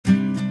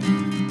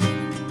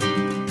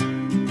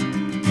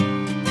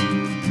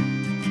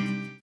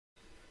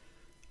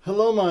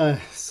Hello my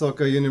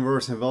soccer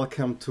universe and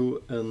welcome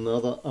to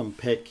another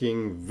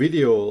unpacking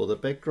video. The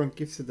background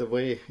gives it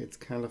away. It's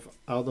kind of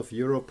out of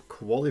Europe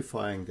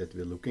qualifying that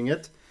we're looking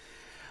at,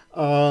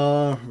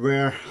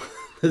 where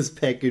this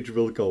package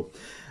will go.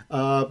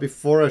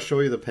 Before I show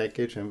you the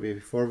package and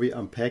before we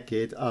unpack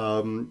it,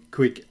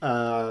 quick,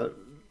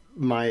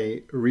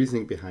 my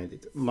reasoning behind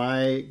it.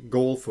 My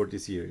goal for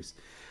this year is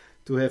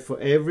to have for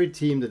every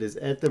team that is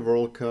at the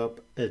World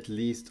Cup at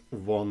least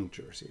one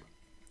jersey.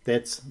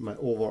 That's my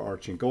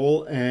overarching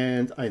goal,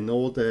 and I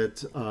know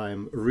that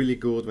I'm really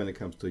good when it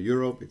comes to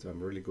Europe, I'm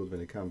really good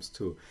when it comes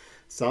to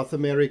South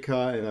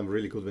America, and I'm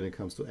really good when it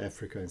comes to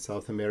Africa and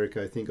South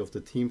America. I think of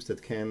the teams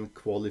that can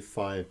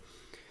qualify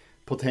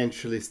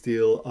potentially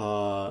still,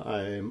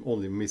 I'm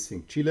only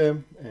missing Chile,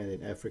 and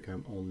in Africa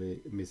I'm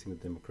only missing the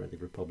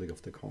Democratic Republic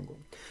of the Congo.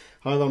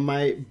 However,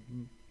 my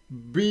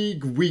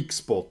big weak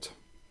spot,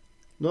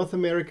 North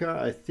America,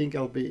 I think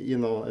I'll be,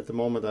 at the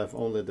moment I have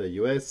only the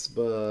US,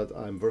 but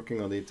I'm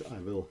working on it. I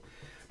will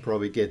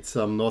probably get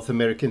some North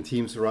American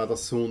teams rather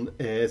soon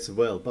as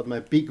well. But my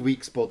big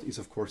weak spot is,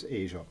 of course,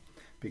 Asia,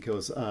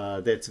 because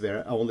that's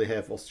where I only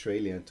have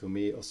Australia. And to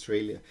me,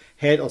 Australia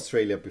had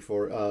Australia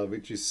before,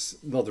 which is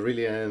not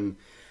really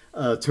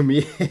to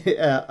me,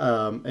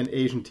 an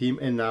Asian team.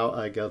 And now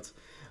I got,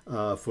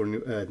 for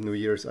New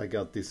Year's, I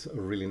got this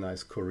really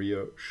nice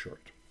Korea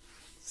shirt.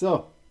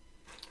 So,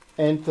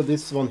 enter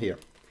this one here.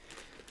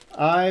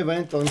 I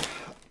went on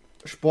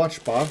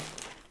Sportspar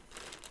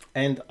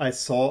and I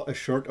saw a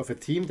shirt of a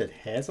team that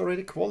has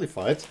already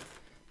qualified,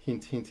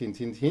 hint, hint, hint,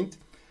 hint, hint,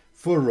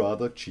 for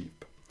rather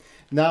cheap.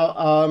 Now,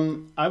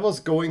 I was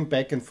going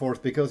back and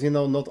forth because,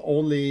 not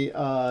only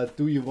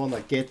do you want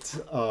to get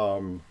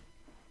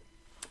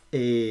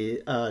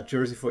a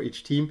jersey for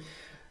each team,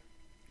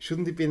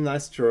 shouldn't it be a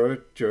nice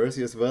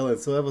jersey as well? And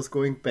so I was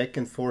going back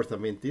and forth. I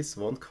mean, this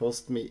one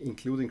cost me,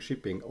 including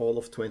shipping, all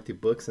of 20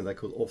 bucks, and I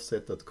could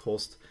offset that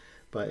cost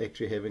by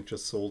actually having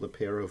just sold a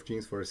pair of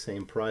jeans for the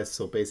same price.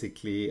 So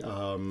basically,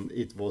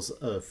 it was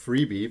a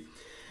freebie.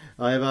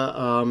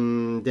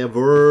 However, there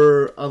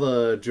were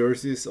other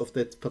jerseys of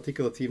that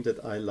particular team that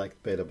I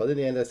liked better. But in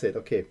the end, I said,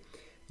 okay,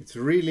 it's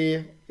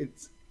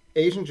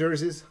Asian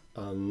jerseys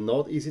are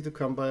not easy to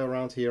come by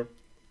around here.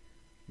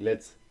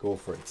 Let's go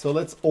for it. So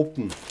let's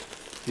open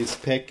this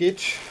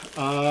package.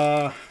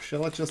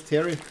 Shall I just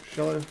tear it?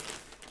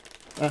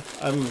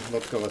 I'm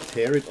not gonna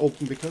tear it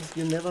open because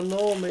you never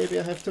know, maybe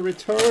I have to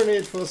return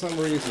it for some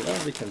reason.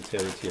 We can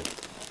tear it here.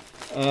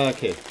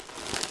 Okay,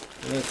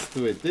 let's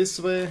do it this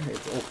way.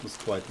 It opens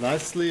quite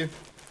nicely.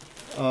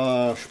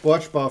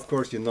 Sportspar, of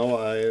course,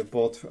 I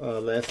bought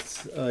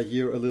last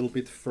year a little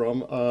bit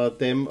from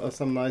them,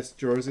 some nice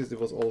jerseys. It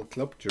was all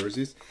club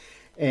jerseys.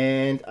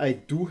 And I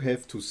do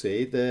have to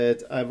say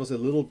that I was a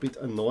little bit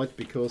annoyed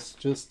because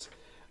just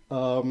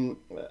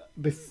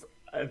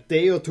a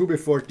day or two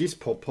before this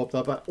popped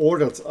up, I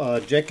ordered a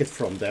jacket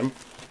from them,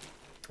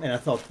 and I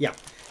thought, yeah,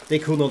 they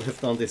could not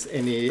have done this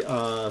any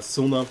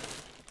sooner,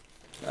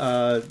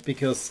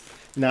 because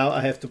now I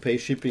have to pay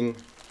shipping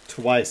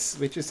twice,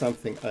 which is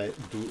something I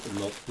do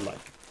not like.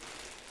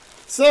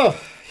 So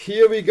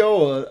here we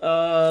go.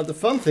 The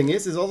fun thing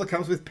is it also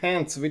comes with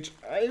pants, which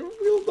I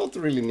will not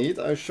really need.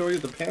 I'll show you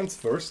the pants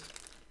first,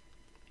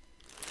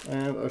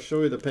 and I'll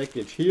show you the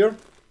package here.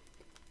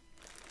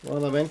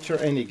 Wanna venture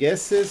any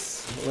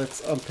guesses?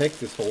 Let's unpack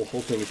this whole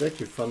thing. It's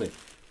actually funny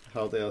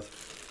how they are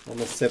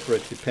almost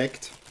separately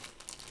packed.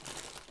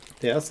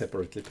 They are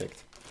separately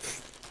packed.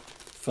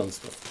 Fun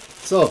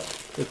stuff. So,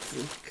 the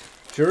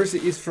jersey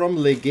is from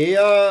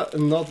Legea,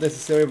 not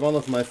necessarily one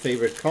of my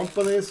favorite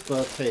companies,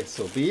 but hey,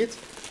 so be it.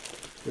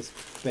 This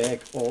bag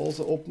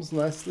also opens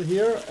nicely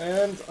here,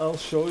 and I'll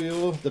show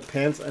you the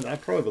pants, and I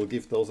probably will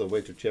give those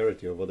away to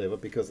charity or whatever,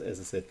 because as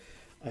I said,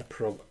 I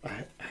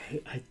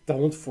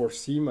don't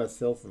foresee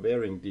myself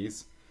wearing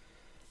these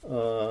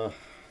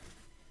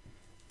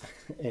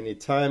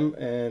anytime.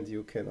 And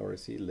you can already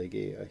see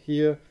Legea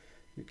here.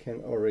 You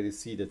can already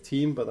see the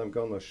team, but I'm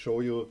gonna show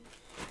you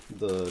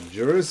the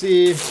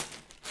jersey.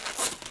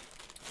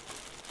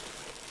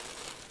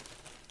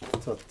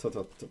 Ta, ta, ta,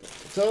 ta, ta,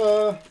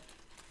 ta.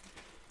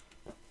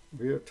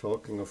 We're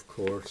talking, of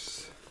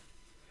course,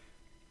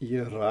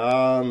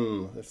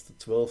 Iran. That's the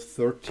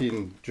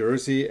 12-13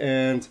 jersey,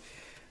 and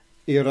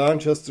Iran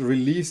just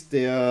released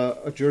their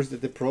jersey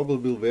that they probably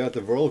will wear at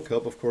the World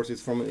Cup. Of course,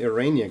 it's from an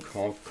Iranian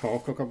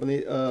company.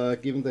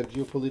 Given the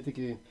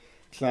geopolitical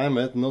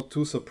climate, not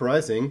too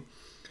surprising.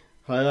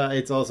 However,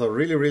 it's also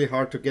really, really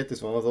hard to get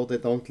this one, although they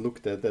don't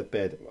look that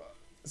bad.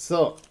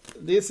 So,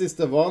 this is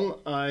the one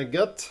I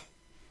got.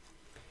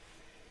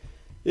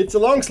 It's a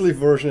long sleeve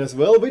version as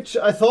well, which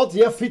I thought,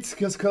 yeah, fits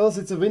because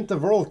it's a Winter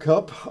World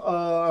Cup.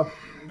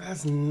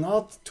 There's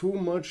not too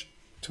much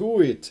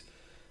to it.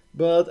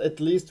 But at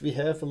least we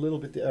have a little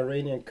bit the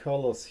Iranian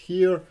colors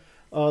here.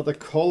 The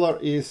color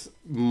is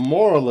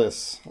more or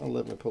less,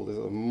 let me pull this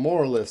up,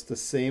 more or less the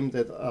same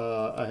that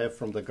I have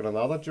from the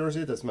Granada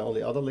jersey. That's my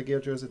only other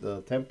Legea jersey,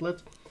 the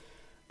template.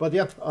 But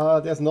yeah,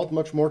 there's not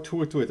much more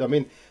to it. I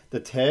mean,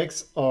 the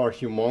tags are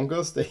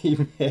humongous. They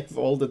even have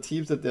all the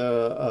teams that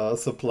they're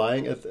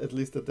supplying, at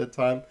least at that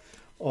time,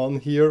 on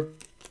here.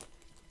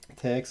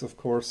 Tags, of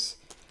course,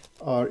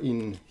 are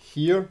in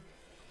here.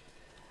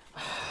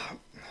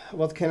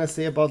 What can I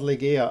say about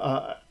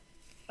Legea?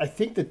 I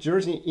think the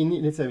jersey in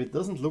itself, it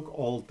doesn't look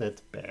all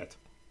that bad,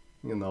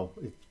 you know,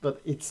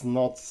 but it's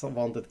not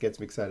someone that gets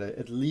me excited.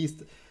 At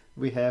least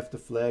we have the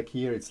flag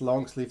here. It's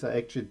long sleeves. I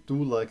actually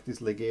do like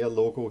this Legea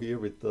logo here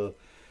with the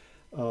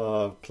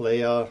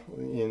player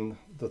in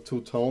the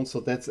two tones, so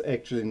that's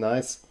actually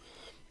nice.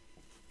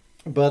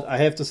 But I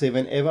have to say,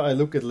 whenever I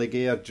look at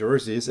Legea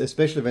jerseys,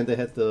 especially when they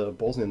had the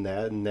Bosnian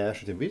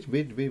national team,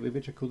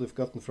 which I could have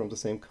gotten from the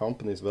same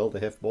company as well. They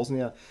have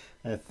Bosnia,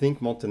 I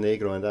think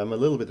Montenegro, and I'm a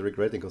little bit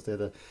regretting because they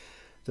had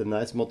the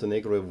nice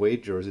Montenegro away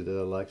jersey that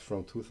I liked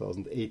from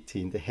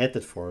 2018. They had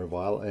it for a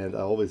while, and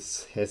I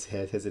always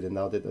hesitate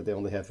now that they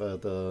only have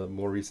the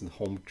more recent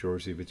home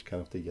jersey, which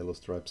kind of the yellow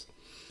stripes.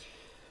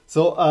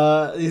 So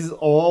this is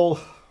all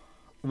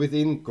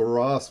within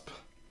grasp.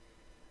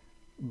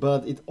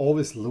 But it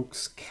always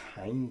looks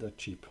kinda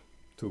cheap,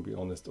 to be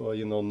honest, or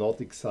you know,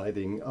 not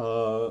exciting.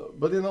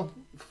 But you know,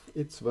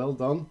 it's well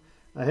done.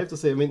 I have to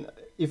say, I mean,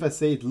 if I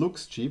say it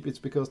looks cheap, it's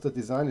because the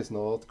design is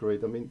not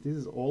great. I mean, this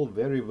is all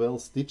very well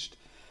stitched.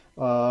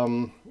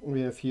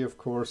 We have here, of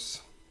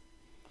course,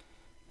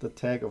 the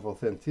tag of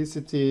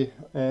authenticity,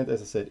 and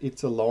as I said,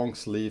 it's a long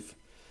sleeve.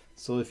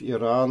 So if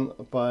Iran,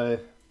 by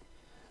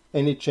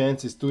any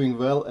chance, is doing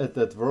well at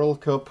that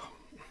World Cup,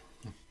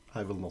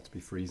 I will not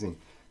be freezing.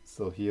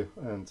 So here,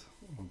 and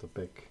on the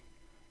back,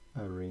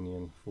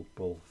 Iranian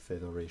Football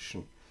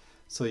Federation.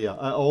 So yeah,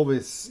 I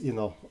always, you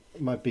know,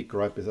 my big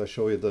gripe is I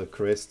show you the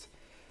crest.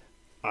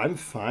 I'm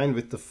fine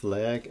with the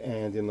flag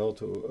and, you know,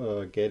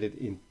 to get it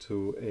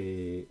into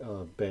a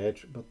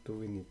badge, but do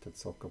we need that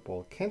soccer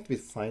ball? Can't we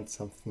find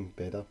something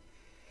better?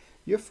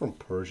 You're from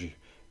Persia.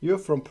 You're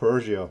from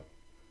Persia.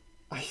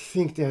 I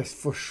think there's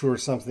for sure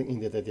something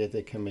in there that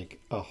they can make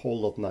a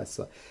whole lot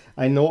nicer.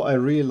 I know I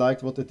really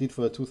liked what they did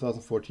for the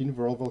 2014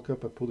 World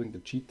Cup by putting the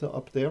cheetah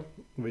up there,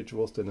 which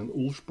was then an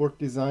Ulsport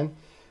design.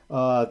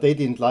 They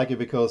didn't like it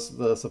because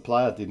the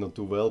supplier did not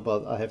do well,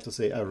 but I have to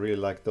say I really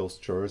like those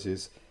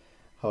jerseys.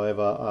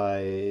 However,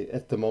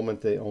 at the moment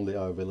they only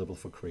are available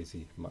for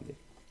crazy money.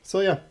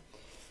 So yeah,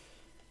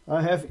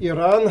 I have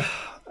Iran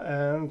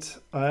and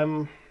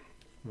I'm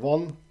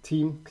one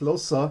team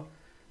closer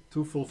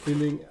to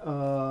fulfilling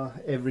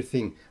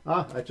everything.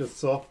 I just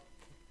saw,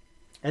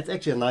 it's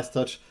actually a nice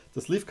touch,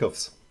 the sleeve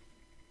cuffs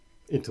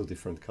in two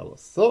different colors.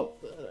 So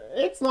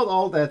it's not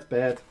all that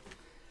bad.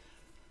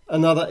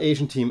 Another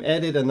Asian team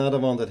added, another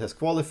one that has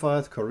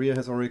qualified. Korea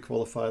has already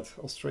qualified.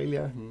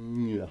 Australia,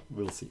 yeah,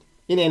 we'll see.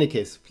 In any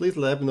case, please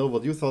let me know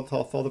what you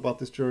thought about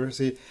this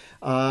jersey.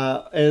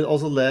 And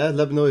also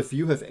let me know if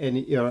you have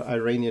any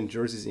Iranian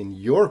jerseys in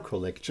your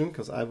collection,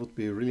 because I would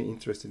be really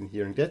interested in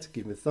hearing that.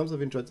 Give me a thumbs up if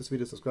you enjoyed this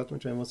video, subscribe to my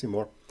channel, want to see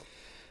more.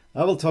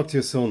 I will talk to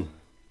you soon.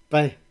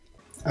 Bye.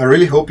 I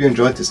really hope you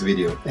enjoyed this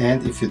video,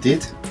 and if you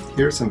did,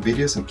 here are some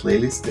videos and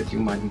playlists that you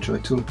might enjoy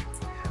too.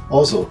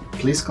 Also,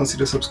 please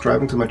consider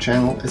subscribing to my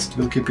channel, as it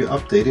will keep you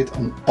updated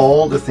on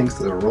all the things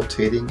that are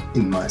rotating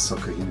in my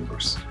soccer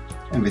universe.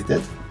 And with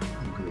that,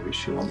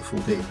 wish you a wonderful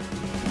day.